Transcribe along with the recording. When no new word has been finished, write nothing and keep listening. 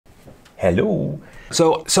Hello.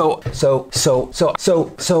 So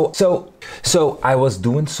I was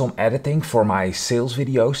doing some editing for my sales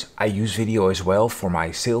videos. I use video as well for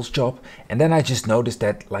my sales job. And then I just noticed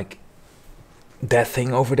that like that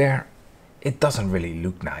thing over there, it doesn't really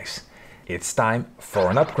look nice. It's time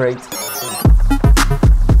for an upgrade.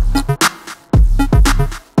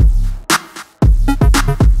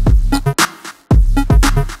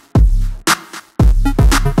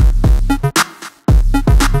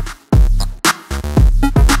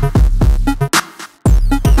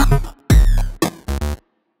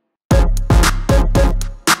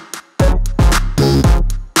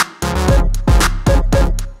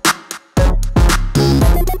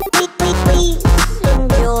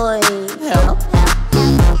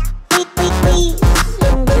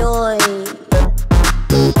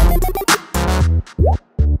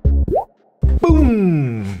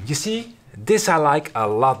 You see, this I like a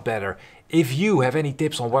lot better. If you have any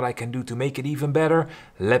tips on what I can do to make it even better,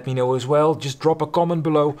 let me know as well. Just drop a comment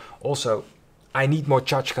below. Also, I need more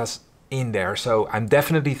tchotchkes in there. So I'm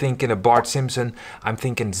definitely thinking of Bart Simpson, I'm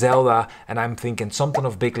thinking Zelda, and I'm thinking something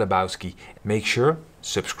of Big Lebowski. Make sure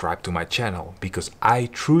subscribe to my channel because I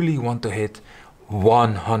truly want to hit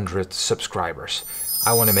 100 subscribers.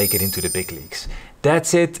 I want to make it into the big leagues.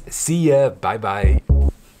 That's it. See ya. Bye bye.